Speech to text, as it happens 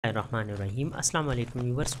बिस्मिल्लाहिर्रहमानिर्रहीम। अस्सलाम वालेकुम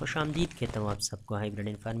व्यूवर्स, खुशामदीद कहता हूँ आप सबको हाइब्रिड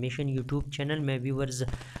इन्फॉर्मेशन यूट्यूब चैनल में। Viewers,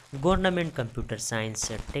 government computer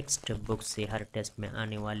science text book से हर टेस्ट में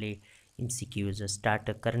आने वाले MCQs स्टार्ट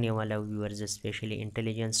करने वाला viewers. Specially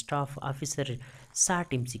intelligence staff officer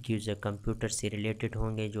 60 MCQs computer से रिलेटेड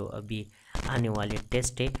होंगे जो अभी आने वाले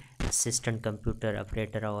टेस्ट है। असिस्टेंट कंप्यूटर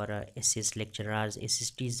ऑपरेटर और SS लेक्चरर्स,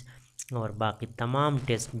 SSTs और बाकी तमाम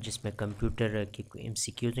टेस्ट जिसमें कंप्यूटर की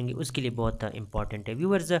MCQs होंगे उसके लिए बहुत इंपॉर्टेंट है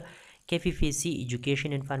व्यूवर्स। KPPSC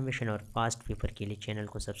एजुकेशन इन्फॉर्मेशन और फास्ट पेपर के लिए चैनल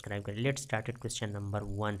को सब्सक्राइब करें। Let's started question number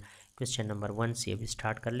 1। Question number 1 से अभी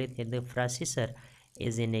स्टार्ट कर लेते हैं। The processor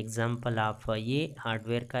is an example of, ये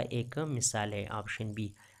हार्डवेयर का एक मिसाल है। ऑप्शन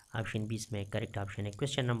बी इसमें करेक्ट ऑप्शन है।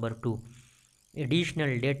 Question number 2,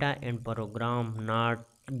 additional data and programme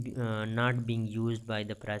not being used by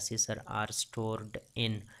the processor are stored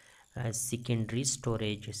in secondary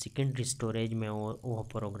storage में वो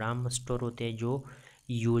प्रोग्राम स्टोर होते हैं जो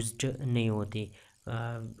यूज्ड नहीं होते।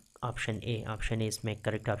 ऑप्शन ए इसमें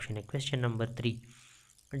करेक्ट ऑप्शन है। Question number 3,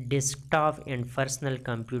 desktop and personal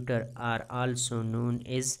computer are also known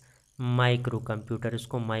as micro computer,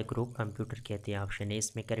 इसको माइक्रो कंप्यूटर कहते हैं। ऑप्शन ए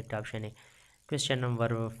इसमें करेक्ट ऑप्शन है। Question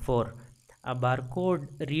number 4, a barcode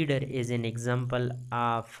reader is an example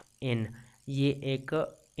of इन, ये एक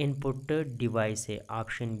input device है।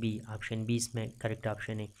 Option B इसमें correct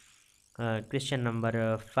option है। Question number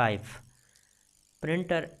 5,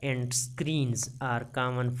 printer and screens are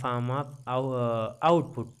common form of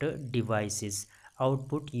output devices,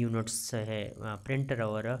 output units है printer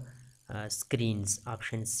और screens.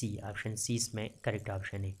 Option C इसमें correct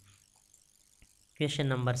option है। Question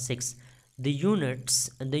number 6, the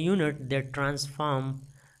unit that transform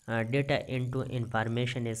data into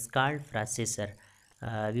information is called processor।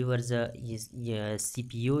 Viewers, ये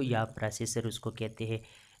CPU या processor उसको कहते हैं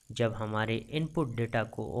जब हमारे इनपुट डेटा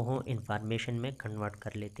को वो इंफॉर्मेशन में कन्वर्ट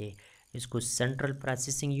कर लेते हैं। इसको सेंट्रल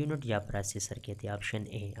प्रोसेसिंग यूनिट या प्रोसेसर कहते हैं।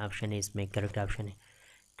 ऑप्शन ए इसमें करेक्ट ऑप्शन है।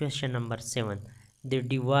 Question number 7, the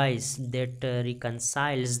device that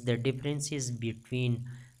reconciles the differences between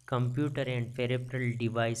computer and peripheral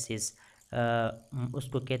devices,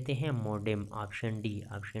 उसको कहते हैं मॉडेम। ऑप्शन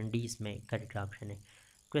डी इसमें करेक्ट ऑप्शन है।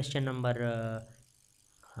 क्वेश्चन नंबर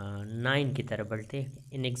 9 की तरफ बढ़ते हैं।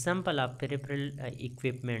 इन example of peripheral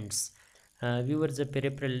equipments, viewers,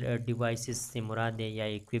 peripheral devices से मुराद है या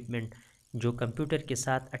इक्विपमेंट जो कंप्यूटर के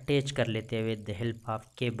साथ अटैच कर लेते हैं with the help of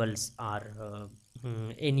cables और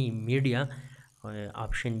एनी मीडिया।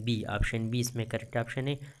 ऑप्शन बी इसमें करेक्ट ऑप्शन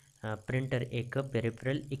है। प्रिंटर एक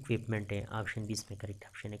पेरिफेरल इक्विपमेंट है। ऑप्शन बी इसमें करेक्ट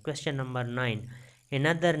ऑप्शन है। Question number 9,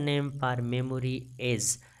 another name for memory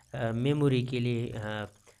is, memory के लिए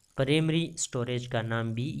प्राइमरी स्टोरेज का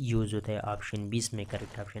नाम भी यूज़ होता है। ऑप्शन बी इसमें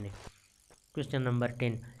करेक्ट ऑप्शन है। Question number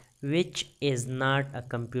 10, which is not a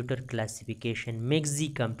computer classification, mixie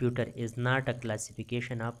computer is not a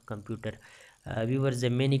classification of computer. Viewers,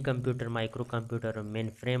 many computer, micro computer, main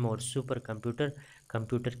frame और सुपर कंप्यूटर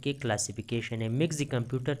कंप्यूटर के classification है। Mixie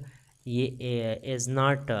computer ये is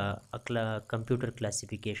not computer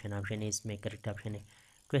classification. Option है इसमें correct option है।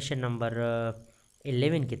 Question number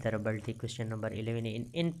 11 की तरफ बढ़ती। क्वेश्चन नंबर 11 है, इन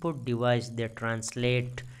input device they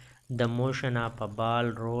translate the motion of a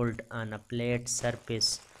ball rolled on a plate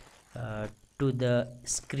surface to the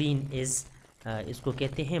screen is, इसको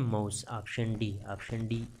कहते हैं माउस। ऑप्शन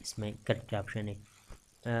डी इसमें करेक्ट ऑप्शन है।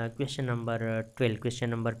 क्वेश्चन नंबर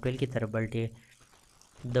 12 की तरफ बढ़ते।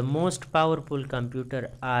 The most powerful computer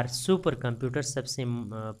are super computer, सबसे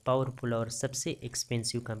powerful और सबसे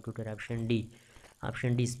एक्सपेंसिव कंप्यूटर। ऑप्शन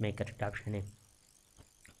डी इसमें करेक्ट ऑप्शन है।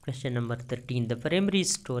 Question number 13, the primary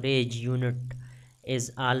storage unit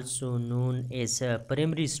is also known as,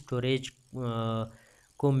 primary storage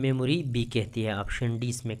को मेमोरी भी कहती है। ऑप्शन डी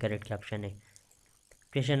इसमें करेक्ट ऑप्शन है।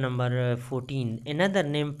 Question number 14, another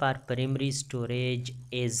name for primary storage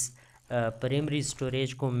is, primary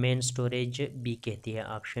storage को main storage भी कहती है।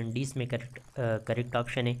 ऑप्शन डी इसमें करेक्ट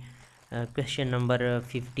ऑप्शन है। Question number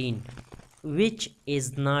 15, which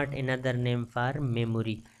is not another name for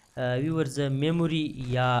memory. Viewers, memory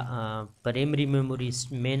या primary memory,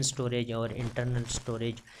 main storage और internal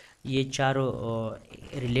storage ये चारों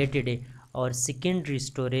रिलेटेड है और सेकेंडरी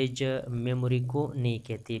स्टोरेज मेमोरी को नहीं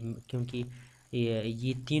कहते क्योंकि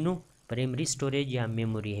ये तीनों प्राइमरी स्टोरेज या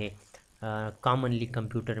मेमोरी है। कॉमनली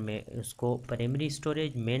कंप्यूटर में उसको प्राइमरी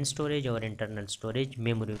स्टोरेज, मेन स्टोरेज और इंटरनल स्टोरेज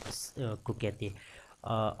मेमोरी को कहते हैं।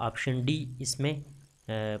 ऑप्शन डी इसमें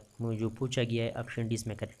जो पूछा गया है, ऑप्शन डी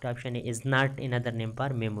इसमें करेक्ट ऑप्शन है। Is not another name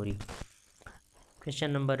for memory.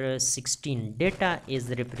 Question number 16, data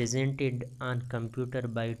is represented on computer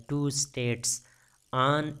by two states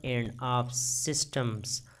on end of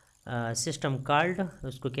systems system called,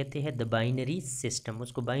 उसको कहते हैं द बाइनरी सिस्टम,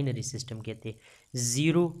 उसको बाइनरी सिस्टम कहते हैं।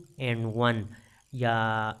 0 और 1 या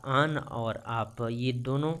ऑन और आप, ये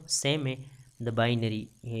दोनों सेम है। द बाइनरी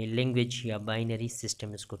लैंग्वेज या बाइनरी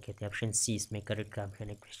सिस्टम इसको कहते हैं। ऑप्शन सी इसमें करेक्ट ऑप्शन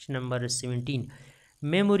है। क्वेश्चन नंबर 17,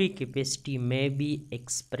 मेमोरी कैपेसिटी में be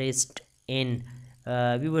expressed in,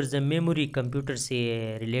 viewers memory computer से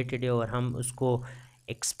रिलेटेड है और हम उसको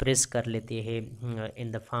एक्सप्रेस कर लेते हैं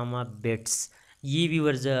in the form of bits. ये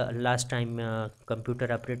viewers last time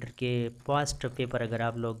computer operator के पास्ट पेपर अगर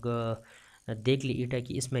आप लोग देख ली ईटा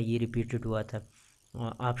की, इसमें ये रिपीटेड हुआ था।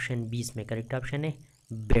 ऑप्शन 20 में करेक्ट ऑप्शन है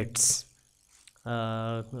बिट्स,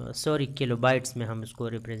 सॉरी किलोबाइट्स में हम इसको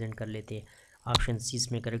रिप्रेजेंट कर लेते हैं। ऑप्शन सी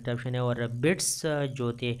इसमें करेक्ट ऑप्शन है। और बिट्स जो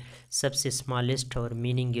होते सबसे स्मॉलेस्ट और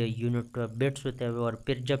मीनिंग यूनिट बिट्स होते हैं, और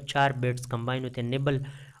फिर जब 4 बिट्स कंबाइन होते हैं निबल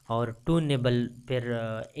और 2 निबल, फिर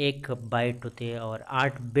 1 बाइट होते हैं और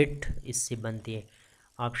 8 बिट इससे बनते हैं।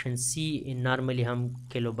 ऑप्शन सी नॉर्मली हम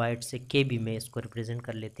किलोबाइट से केबी में इसको रिप्रेजेंट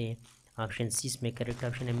कर लेते हैं। ऑप्शन सी इसमें करेक्ट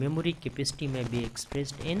ऑप्शन है। मेमोरी कैपेसिटी में भी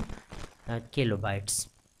expressed in kilobytes.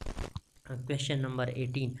 Question number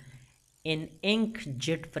 18, N ink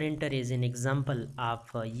jet printer is an example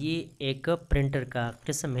of, ये एक प्रिंटर का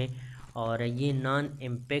किस्म है और ये नॉन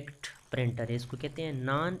इम्पैक्ट प्रिंटर है, इसको कहते हैं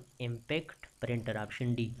non impact printer.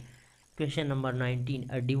 Option D. Question number 19,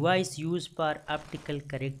 a device use for optical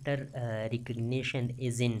character recognition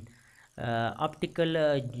is in, optical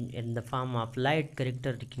in the form of light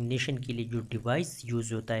character recognition के लिए जो डिवाइस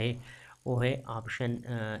यूज़ होता है वो है ऑप्शन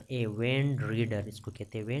ए वेन रीडर, इसको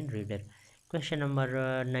कहते हैं when reader. Question number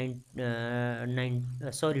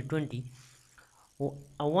 20,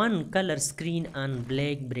 one colour screen on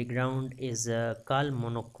black background is called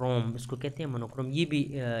monochrome, इसको कहते हैं मोनोक्रोम। ये भी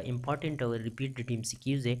इंपॉर्टेंट और रिपीटेड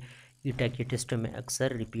एमसीक्यूज है, ईटा के टेस्ट में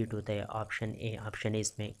अक्सर रिपीट होता है। ऑप्शन ए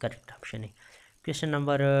इसमें करेक्ट ऑप्शन है। क्वेश्चन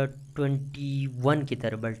नंबर 21 की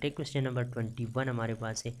तरफ बढ़ते। क्वेश्चन नंबर 21 हमारे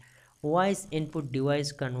पास है, voice input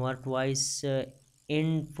device convert voice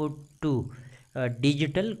input to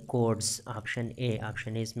digital codes. Option A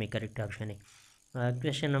इसमें करेक्ट ऑप्शन है।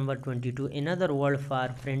 Question number 22, another word for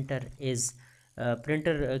printer is,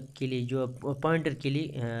 printer के लिए जो पॉइंटर के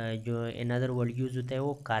लिए जो अनदर वर्ड यूज़ होता है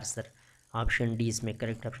वो कार्सर। ऑप्शन डी इसमें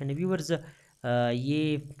करेक्ट ऑप्शन है। व्यूवर्स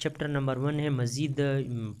ये चैप्टर नंबर 1 है, मज़ीद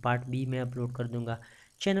पार्ट बी में अपलोड कर दूंगा।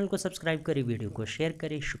 चैनल को सब्सक्राइब करें, वीडियो को शेयर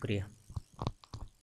करें, शुक्रिया।